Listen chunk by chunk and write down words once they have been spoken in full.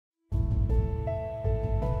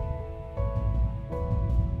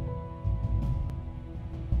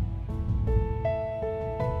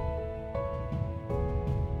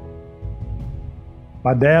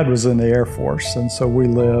My dad was in the Air Force, and so we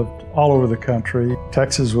lived all over the country.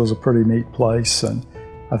 Texas was a pretty neat place, and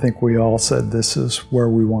I think we all said this is where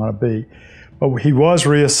we want to be. But he was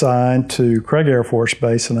reassigned to Craig Air Force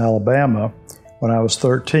Base in Alabama when I was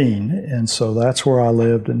 13, and so that's where I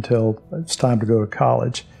lived until it's time to go to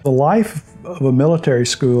college. The life of a military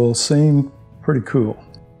school seemed pretty cool.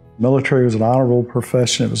 Military was an honorable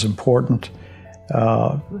profession, it was important,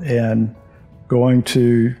 and going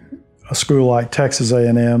to a school like Texas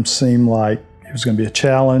A&M seemed like it was going to be a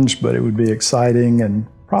challenge, but it would be exciting and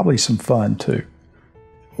probably some fun too.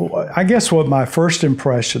 I guess what my first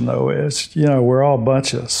impression though is, we're all a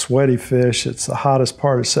bunch of sweaty fish. It's the hottest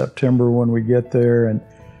part of September when we get there, and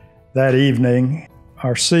that evening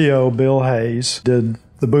our CO, Bill Hayes, did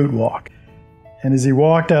the boot walk. And as he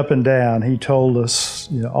walked up and down, he told us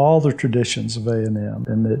all the traditions of A&M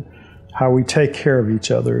and that how we take care of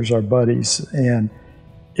each other as our buddies. And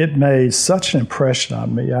it made such an impression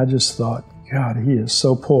on me. I just thought, God, he is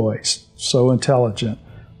so poised, so intelligent,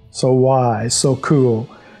 so wise, so cool.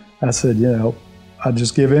 I said, I'd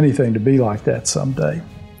just give anything to be like that someday.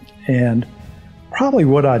 And probably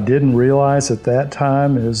what I didn't realize at that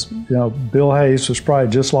time is, Bill Hayes was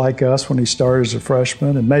probably just like us when he started as a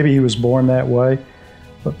freshman, and maybe he was born that way,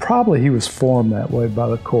 but probably he was formed that way by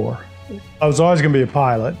the Corps. I was always going to be a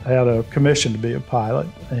pilot. I had a commission to be a pilot,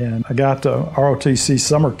 and I got to ROTC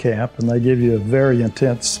summer camp, and they give you a very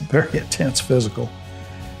intense physical.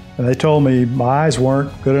 And they told me my eyes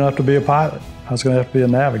weren't good enough to be a pilot. I was going to have to be a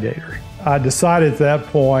navigator. I decided at that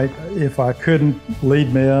point, if I couldn't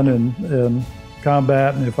lead men in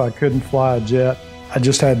combat and if I couldn't fly a jet, I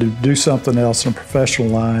just had to do something else in a professional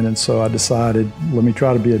line, and so I decided, let me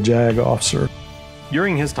try to be a JAG officer.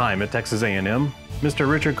 During his time at Texas A&M, Mr.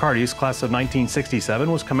 Richard Kardys, class of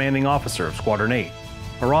 1967, was commanding officer of Squadron 8,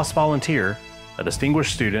 a Ross volunteer, a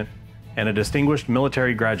distinguished student, and a distinguished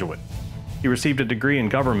military graduate. He received a degree in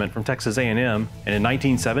government from Texas A&M, and in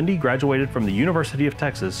 1970 graduated from the University of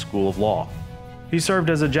Texas School of Law. He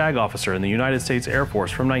served as a JAG officer in the United States Air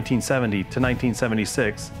Force from 1970 to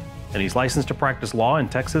 1976, and he's licensed to practice law in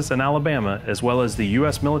Texas and Alabama, as well as the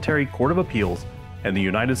U.S. Military Court of Appeals and the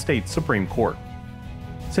United States Supreme Court.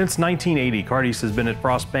 Since 1980, Kardys has been at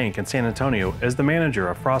Frost Bank in San Antonio as the manager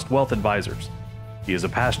of Frost Wealth Advisors. He is a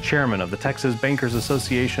past chairman of the Texas Bankers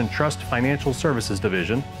Association Trust Financial Services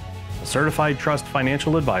Division, a certified trust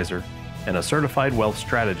financial advisor, and a certified wealth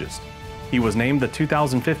strategist. He was named the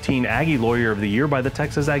 2015 Aggie Lawyer of the Year by the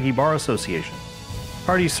Texas Aggie Bar Association.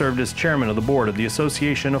 Kardys served as chairman of the board of the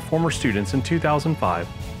Association of Former Students in 2005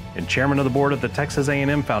 and chairman of the board of the Texas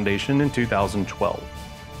A&M Foundation in 2012.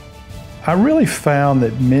 I really found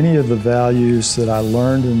that many of the values that I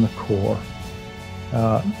learned in the Corps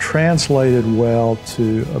translated well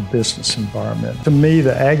to a business environment. To me,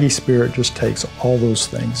 the Aggie spirit just takes all those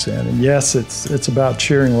things in. And yes, it's about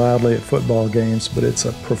cheering loudly at football games, but it's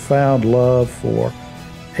a profound love for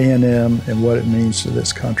A&M and what it means to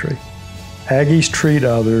this country. Aggies treat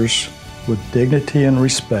others with dignity and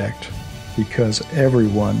respect because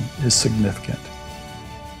everyone is significant.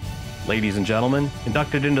 Ladies and gentlemen,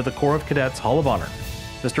 inducted into the Corps of Cadets Hall of Honor,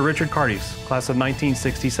 Mr. Richard Kardys, class of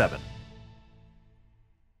 1967.